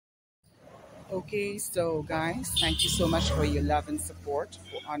Okay, so guys, thank you so much for your love and support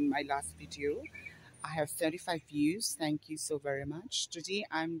on my last video. I have 35 views. Thank you so very much. Today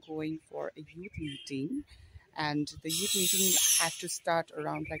I'm going for a youth meeting, and the youth meeting had to start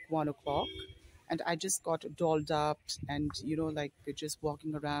around like 1 o'clock. And I just got dolled up and like just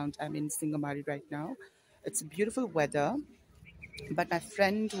walking around. I'm in Singamari right now. It's a beautiful weather, but my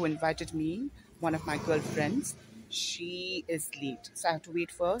friend who invited me, one of my girlfriends, she is late, so I have to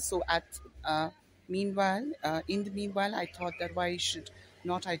wait for her. So in the meanwhile, I thought that why should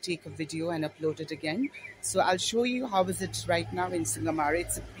not I take a video and upload it again. So I'll show you how is it right now in Singamari.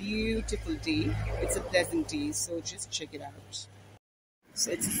 It's a beautiful day. It's a pleasant day. So just check it out. So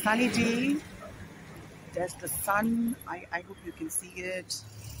it's a sunny day. There's the sun. I hope you can see it.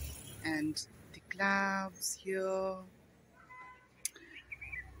 And the clouds here.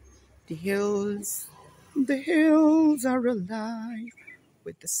 The hills are alive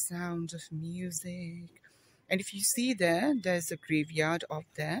with the sound of music. And if you see there's a graveyard up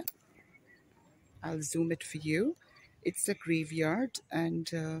there. I'll zoom it for you. It's a graveyard,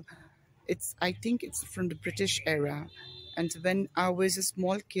 and I think it's from the British era. And when I was a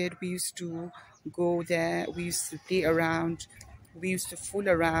small kid, we used to go there. We used to play around. We used to fool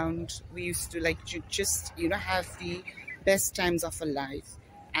around. We used to like just have the best times of our life.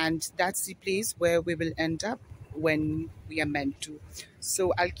 And that's the place where we will end up when we are meant to.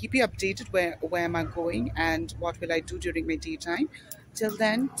 So I'll keep you updated where am I going and what will I do during my daytime. Till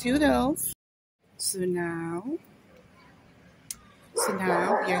then, toodles. So now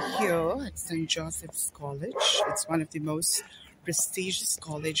we are here at St. Joseph's College. It's one of the most prestigious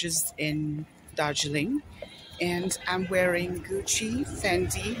colleges in Darjeeling. And I'm wearing Gucci,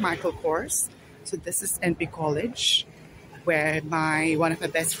 Fendi, Michael Kors. So this is NP College, where one of my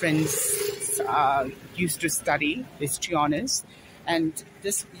best friends used to study history honors. And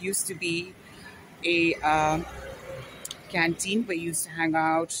this used to be a canteen where we used to hang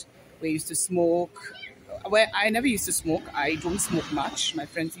out, where we used to smoke. Where I never used to smoke. I don't smoke much. My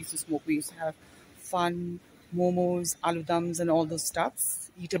friends used to smoke. We used to have fun, momos, aludams, and all those stuffs,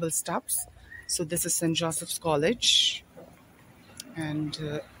 eatable stuffs. So this is St. Joseph's College.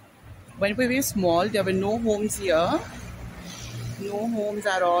 And when we were small, there were no homes here. No homes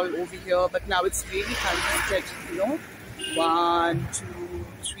at all over here. But now it's really congested, 1, 2,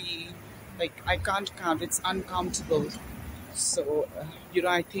 3. Like, I can't count. It's uncountable. So,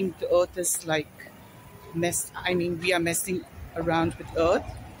 I think the earth is like we are messing around with earth.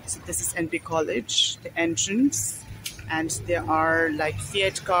 So this is NP College, the entrance, and there are like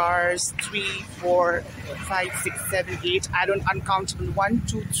Fiat cars, 3, 4, 5, 6, 7, 8. I don't uncountable. 1,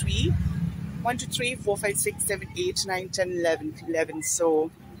 2, 3. 1, 2, 3, 4, 5, 6, 7, 8, 9, 10, 11. So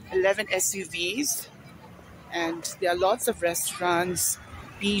 11 SUVs, and there are lots of restaurants,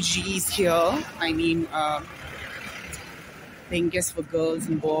 PGs here. Paying guests for girls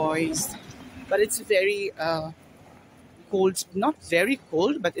and boys. But it's very cold, not very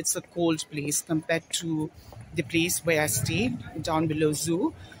cold, but it's a cold place compared to the place where I stayed down below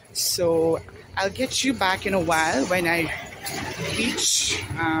zoo. So I'll get you back in a while when I reach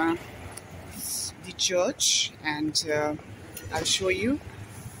the church, and I'll show you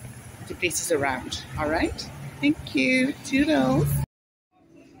the places around. All right? Thank you. Toodles.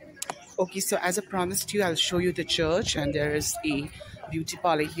 Okay, so as I promised you, I'll show you the church, and there is a beauty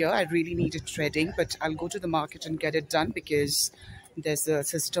parlor here. I really needed threading, but I'll go to the market and get it done because there's a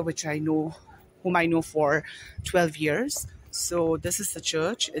sister whom I know for 12 years. So this is the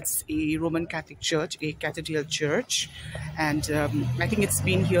church. It's a Roman Catholic church, a cathedral church, and I think it's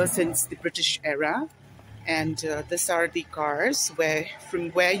been here since the British era. And these are the cars from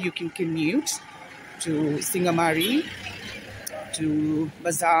where you can commute to Singamari, to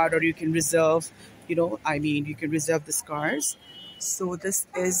Bazaar, or you can reserve, you can reserve the cars. So this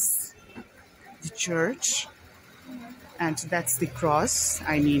is the church, and that's the cross.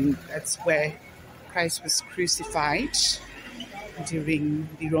 That's where Christ was crucified during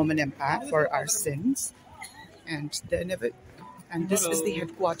the Roman Empire for our sins. And this is the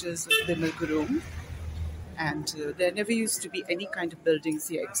headquarters of the Milgurum. And there never used to be any kind of buildings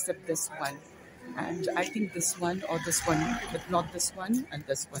here except this one. And I think this one or this one, but not this one and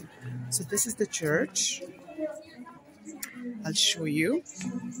this one. So this is the church. I'll show you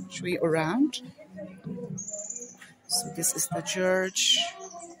around. So this is the church.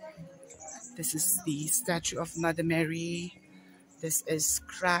 This is the statue of Mother Mary. This is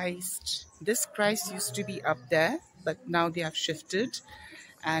Christ. This Christ used to be up there, but now they have shifted.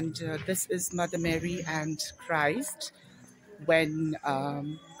 And this is Mother Mary and Christ. When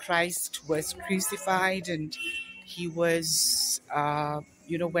Christ was crucified, and he was,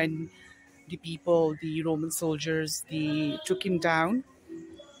 when the people, the Roman soldiers, they took him down.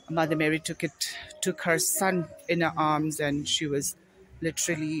 Mother Mary took her son in her arms, and she was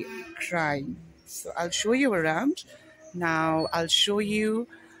literally crying. So I'll show you around. Now I'll show you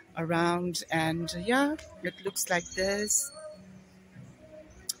around, and yeah, it looks like this.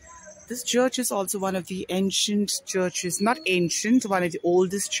 This church is also one of the ancient churches, not ancient, one of the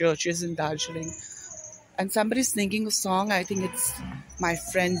oldest churches in Darjeeling. And somebody's singing a song. I think it's my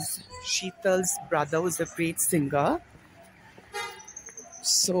friend Sheetal's brother, who's a great singer.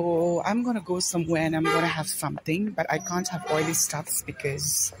 So I'm going to go somewhere and I'm going to have something, but I can't have oily stuffs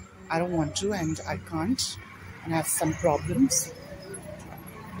because I don't want to and I can't. And I have some problems.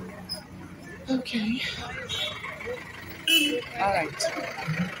 Okay. All right.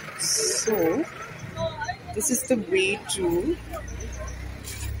 So this is the way to,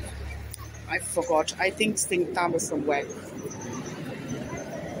 I forgot, I think Singtam or somewhere.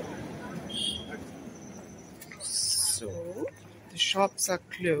 So the shops are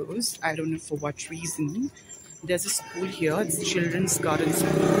closed. I don't know for what reason. There's a school here. It's Children's Garden School.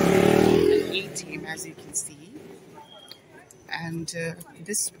 An ATM, as you can see. And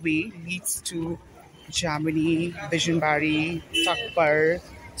this way leads to Jamuni, Bijanbari, Takpar,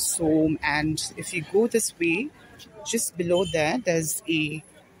 Som. And if you go this way, just below there, there's a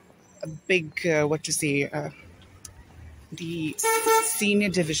big, the senior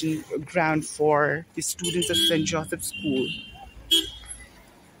division ground for the students of St. Joseph's School.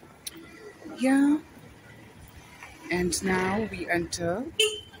 Yeah. And now we enter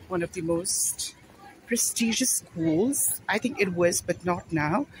one of the most prestigious schools. I think it was, but not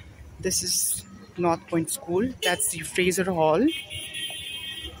now. This is North Point School. That's the Fraser Hall.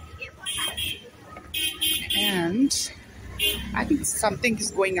 And I think something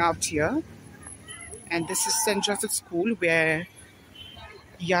is going out here. And this is St. Joseph's School, where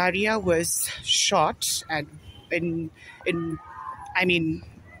Yaria was shot. And in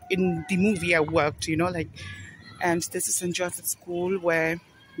the movie I worked, and this is St. Joseph's School, where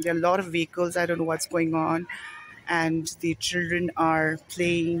there are a lot of vehicles. I don't know what's going on. And the children are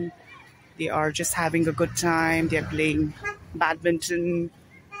playing. They are just having a good time. They're playing badminton.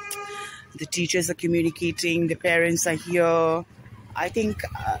 The teachers are communicating. The parents are here. I think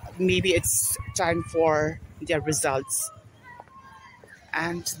maybe it's time for their results.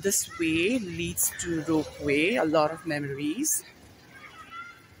 And this way leads to Ropeway. A lot of memories.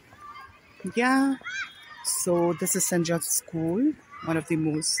 Yeah. So this is St. Joseph's School, one of the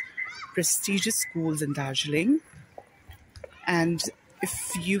most prestigious schools in Darjeeling. And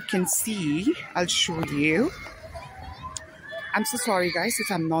if you can see, I'll show you. I'm so sorry guys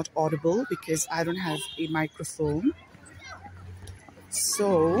if I'm not audible because I don't have a microphone.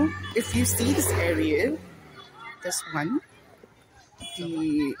 So if you see this area, this one,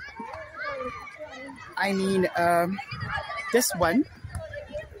 this one.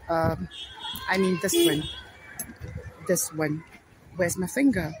 This one. Where's my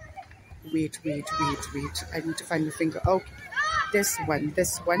finger? Wait. I need to find my finger. Okay. This one.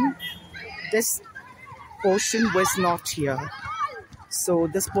 This portion was not here. So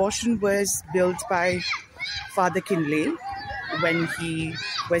this portion was built by Father Kinley when he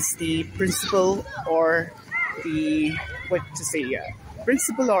was the principal or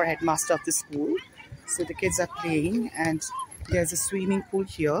principal or headmaster of the school. So the kids are playing and there's a swimming pool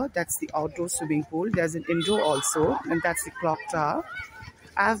here. That's the outdoor swimming pool. There's an indoor also, and that's the clock tower.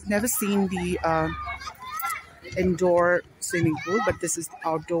 I've never seen the indoor swimming pool, but this is the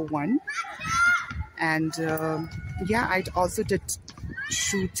outdoor one. And yeah, I also did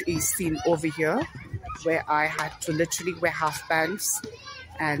shoot a scene over here where I had to literally wear half pants,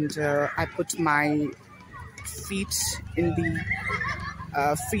 and I put my feet in the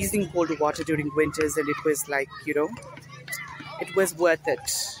freezing cold water during winters, and it was like, it was worth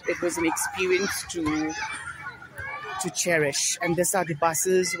it. It was an experience to cherish. And these are the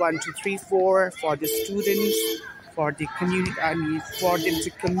buses, 1, 2, 3, 4, for the students, for the community. For them to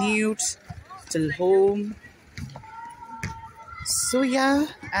commute till home. So yeah,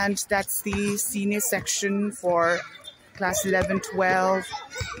 and that's the senior section for class 11, 12.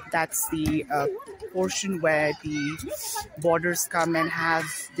 That's the portion where the boarders come and have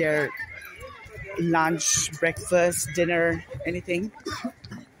their lunch, breakfast, dinner, anything.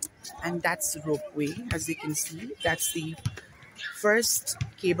 And that's the Ropeway, as you can see. That's the first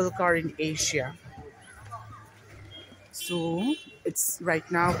cable car in Asia. So right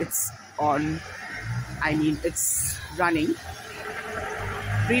now it's on, it's running.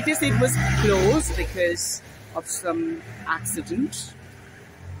 Previously it was closed because of some accident.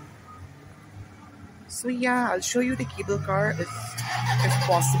 So yeah, I'll show you the cable car if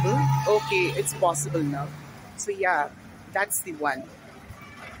possible. Okay, it's possible now. So yeah, that's the one.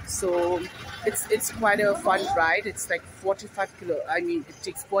 So it's quite a fun ride. It's like 45 kilo. I mean, it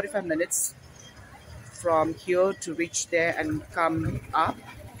takes 45 minutes from here to reach there and come up.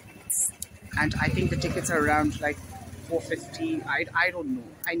 And I think the tickets are around like 450. I don't know.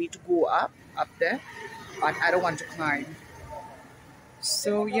 I need to go up there, but I don't want to climb.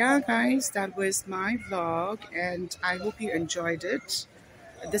 So yeah, guys, that was my vlog, and I hope you enjoyed it.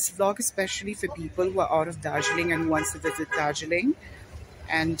 This vlog especially for people who are out of Darjeeling and wants to visit Darjeeling.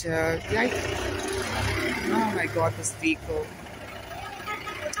 And like, oh my god, this vehicle.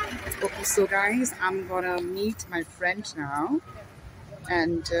 Okay, so guys, I'm gonna meet my friend now,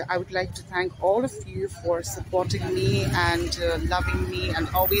 and I would like to thank all of you for supporting me and loving me and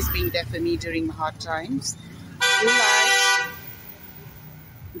always being there for me during hard times.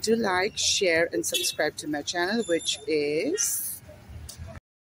 Do like, share, and subscribe to my channel, which is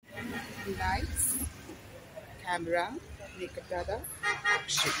Lights, Camera, Makeup Dada,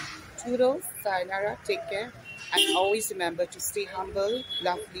 Action. Toodles, sayonara, take care, and always remember to stay humble,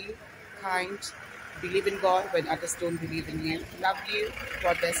 lovely, kind, believe in God when others don't believe in you. Love you,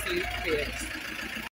 God bless you, prayers.